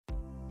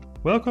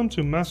Welcome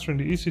to Mastering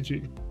the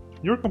ECG,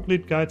 your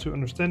complete guide to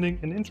understanding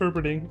and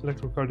interpreting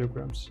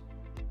electrocardiograms.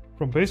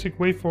 From basic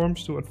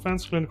waveforms to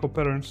advanced clinical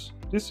patterns,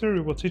 this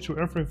series will teach you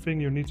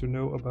everything you need to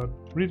know about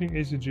reading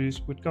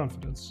ECGs with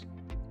confidence.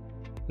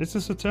 This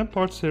is a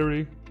 10-part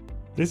series.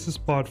 This is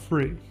part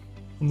 3.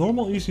 A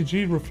normal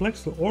ECG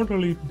reflects the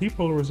orderly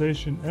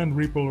depolarization and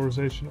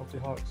repolarization of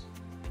the heart.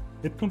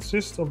 It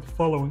consists of the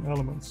following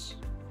elements: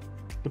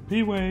 the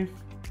P wave,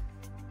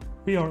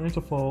 PR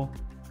interval,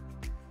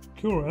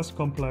 QRS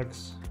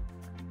complex,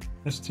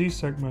 ST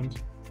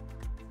segment,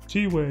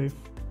 T wave,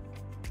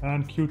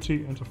 and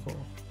QT interval.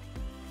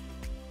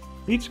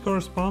 Each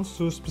corresponds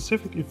to a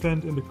specific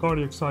event in the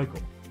cardiac cycle.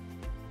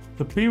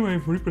 The P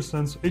wave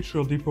represents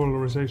atrial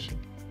depolarization,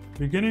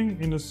 beginning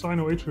in the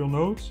sinoatrial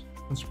node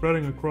and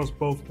spreading across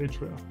both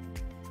atria.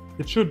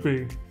 It should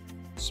be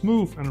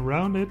smooth and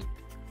rounded,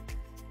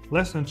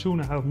 less than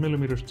 2.5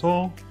 millimeters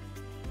tall,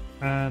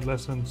 and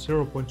less than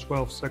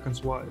 0.12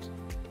 seconds wide.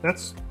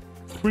 That's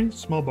 3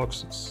 small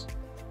boxes.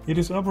 It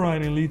is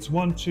upright in leads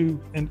 1, 2,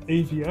 and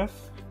AVF,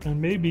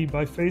 and may be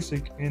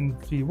biphasic in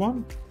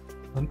V1.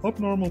 An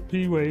abnormal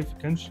P wave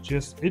can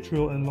suggest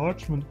atrial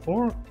enlargement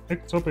or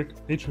ectopic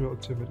atrial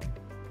activity.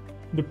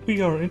 The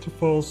PR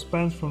interval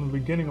spans from the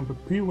beginning of the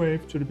P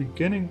wave to the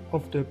beginning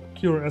of the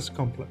QRS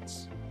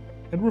complex.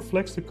 It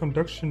reflects the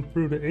conduction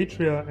through the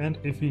atria and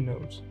AV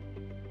nodes.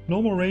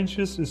 Normal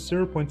ranges is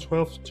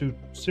 0.12 to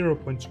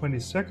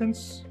 0.20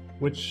 seconds,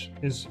 which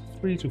is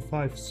 3 to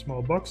 5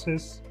 small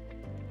boxes.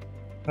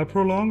 A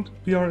prolonged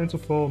PR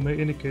interval may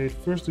indicate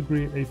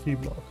first-degree AV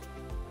block.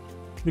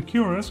 The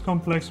QRS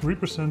complex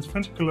represents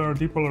ventricular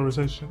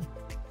depolarization.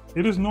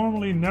 It is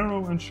normally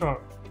narrow and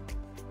sharp.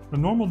 The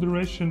normal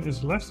duration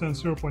is less than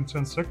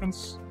 0.10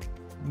 seconds,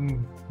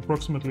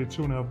 approximately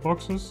 2.5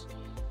 boxes.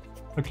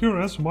 A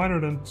QRS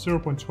wider than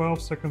 0.12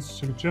 seconds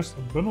suggests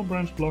a bundle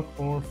branch block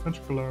or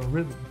ventricular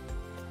rhythm.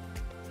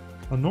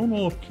 A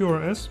normal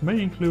QRS may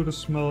include a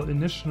small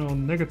initial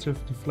negative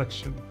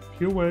deflection,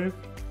 Q wave,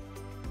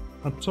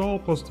 a tall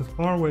positive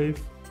R wave,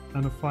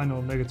 and a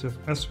final negative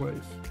S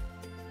wave.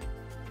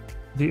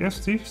 The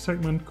ST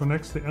segment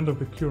connects the end of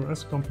the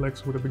QRS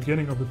complex with the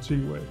beginning of the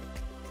T wave.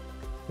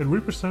 It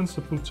represents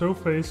the plateau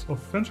phase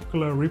of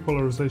ventricular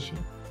repolarization.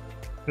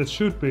 It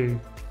should be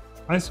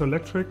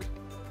isoelectric,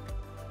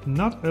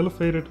 not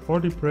elevated or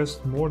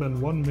depressed more than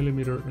 1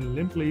 mm in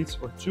limb leads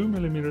or 2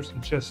 mm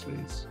in chest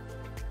leads.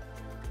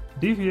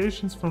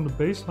 Deviations from the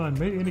baseline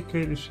may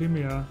indicate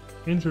ischemia,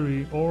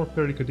 injury, or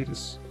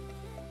pericarditis.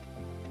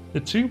 The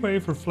T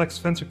wave reflects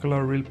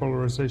ventricular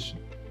repolarization.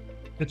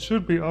 It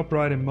should be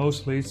upright in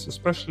most leads,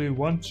 especially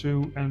 1,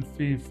 2, and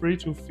V3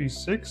 to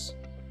V6.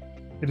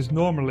 It is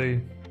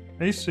normally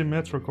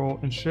asymmetrical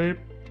in shape,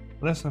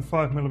 less than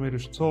 5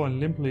 mm tall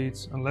in limb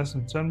leads and less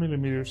than 10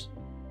 mm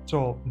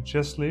tall in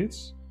chest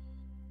leads.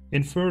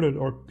 Inverted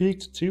or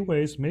peaked T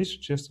waves may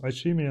suggest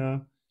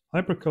ischemia,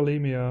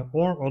 hyperkalemia,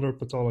 or other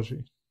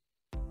pathology.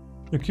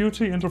 The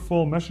QT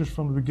interval measures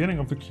from the beginning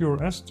of the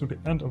QRS to the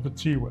end of the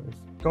T wave,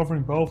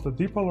 covering both the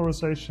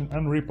depolarization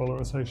and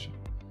repolarization.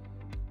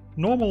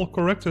 Normal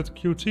corrected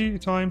QT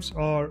times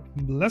are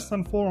less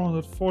than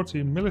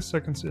 440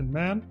 milliseconds in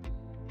men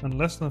and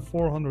less than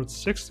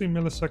 460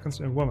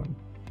 milliseconds in women.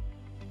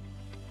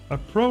 A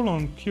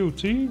prolonged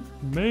QT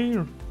may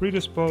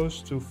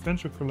predispose to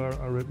ventricular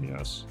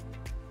arrhythmias.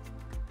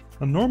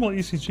 A normal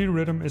ECG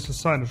rhythm is a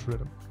sinus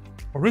rhythm,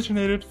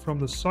 originated from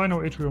the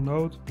sinoatrial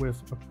node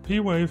with a P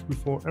wave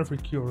before every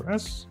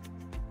QRS,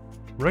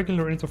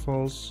 regular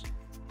intervals,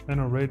 and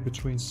a rate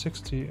between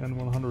 60 and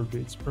 100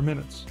 beats per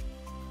minute.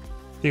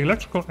 The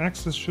electrical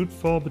axis should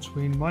fall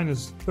between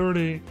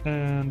 -30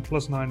 and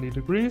 +90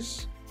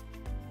 degrees.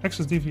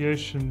 Axis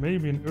deviation may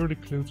be an early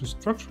clue to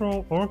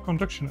structural or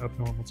conduction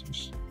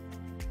abnormalities.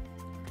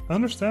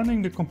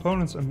 Understanding the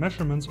components and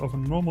measurements of a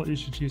normal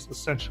ECG is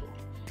essential.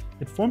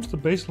 It forms the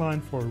baseline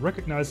for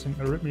recognizing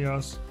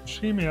arrhythmias,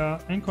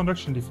 ischemia, and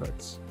conduction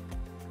defects.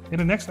 In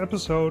the next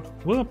episode,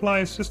 we'll apply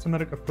a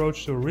systematic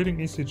approach to reading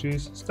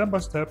ECGs step by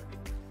step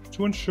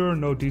to ensure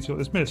no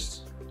detail is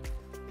missed.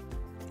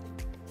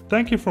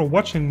 Thank you for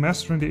watching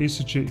Mastering the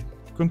ECG.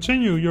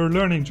 Continue your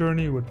learning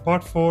journey with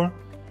Part 4,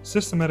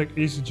 Systematic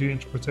ECG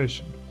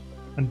Interpretation.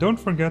 And don't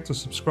forget to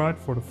subscribe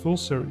for the full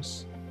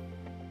series.